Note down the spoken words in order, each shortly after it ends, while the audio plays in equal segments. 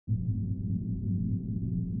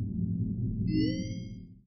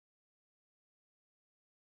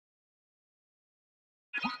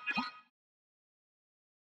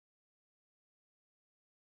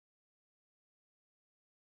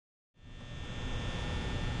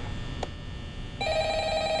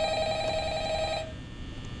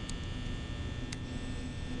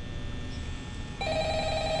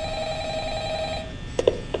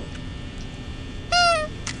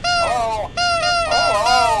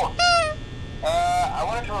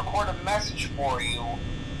For you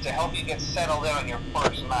to help you get settled in on your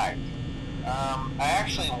first night. I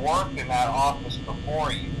actually worked in that office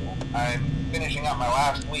before you. I'm finishing up my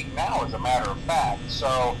last week now, as a matter of fact,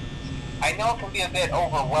 so I know it can be a bit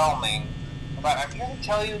overwhelming, but I'm here to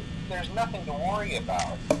tell you there's nothing to worry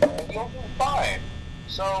about. You'll do fine.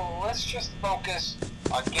 So let's just focus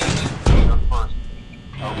on getting you through your first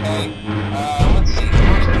week, okay? Let's see,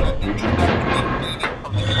 first an introductory reading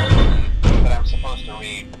from the company that I'm supposed to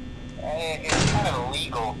read. It's kind of a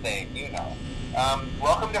legal thing, you know.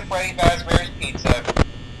 Welcome to Freddy Fazbear's Pizza,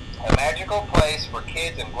 a magical place for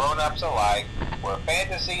kids and grown-ups alike, where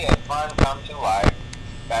fantasy and fun come to life.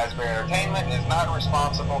 Fazbear Entertainment is not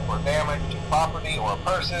responsible for damage to property or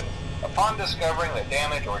person. Upon discovering that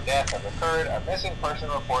damage or death has occurred, a missing person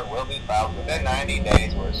report will be filed within 90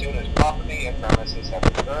 days, or as soon as property and premises have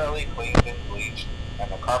been thoroughly cleaned and bleached,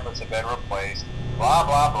 and the carpets have been replaced. Blah,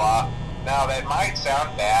 blah, blah. Now, that might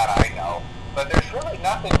sound bad, I know, but there's really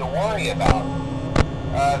nothing to worry about.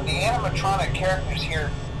 The animatronic characters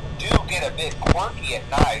here do get a bit quirky at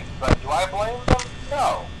night, but do I blame them?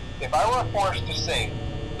 No. If I were forced to sing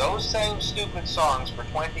those same stupid songs for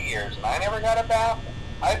 20 years and I never got a bath,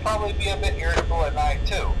 I'd probably be a bit irritable at night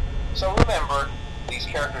too. So remember, these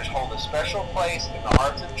characters hold a special place in the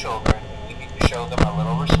hearts of children, and we need to show them a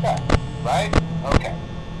little respect, right? Okay.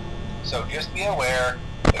 So just be aware,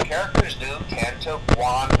 the characters do tend to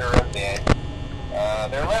wander a bit.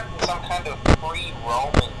 They're left in some kind of free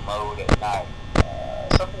roaming mode at night.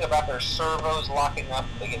 Something about their servos locking up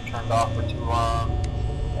if they get turned off for too long.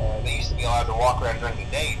 They used to be allowed to walk around during the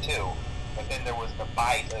day too, but then there was the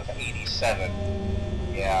bite of 87.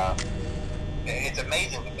 Yeah. It's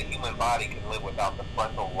amazing that the human body can live without the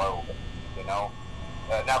frontal lobe, you know?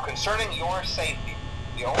 Now concerning your safety,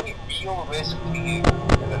 the only real risk to you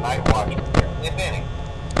as a night watchman here, if any,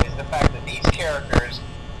 is the fact that these characters,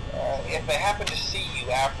 if they happen to see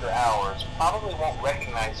you after hours, probably won't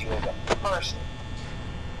recognize you as a person.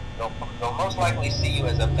 They'll most likely see you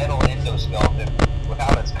as a metal endoskeleton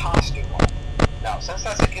without its costume on. Now, since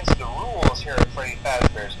that's against the rules here at Freddy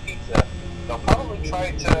Fazbear's Pizza, they'll probably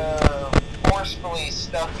try to forcefully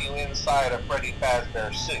stuff you inside a Freddy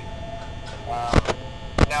Fazbear suit.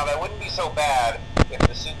 Now, that wouldn't be so bad if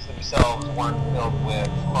the suits themselves weren't filled with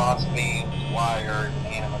crossbeams, wires,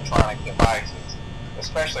 and animatronic devices,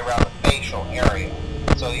 especially around the facial area.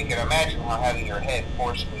 So you can imagine how having your head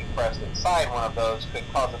forcefully pressed inside one of those could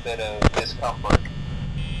cause a bit of discomfort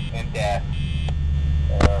and death.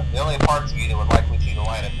 The only parts of you that would likely see the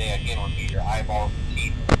light of day again would be your eyeballs and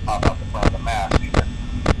teeth that pop out the front of the mask.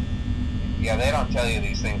 Yeah, they don't tell you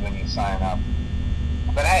these things when you sign up.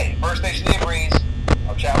 But hey, first station of the breeze.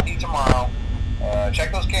 I'll chat with you tomorrow.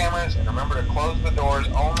 Check those cameras, and remember to close the doors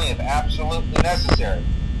only if absolutely necessary.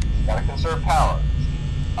 Gotta conserve power.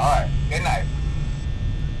 Alright, good night.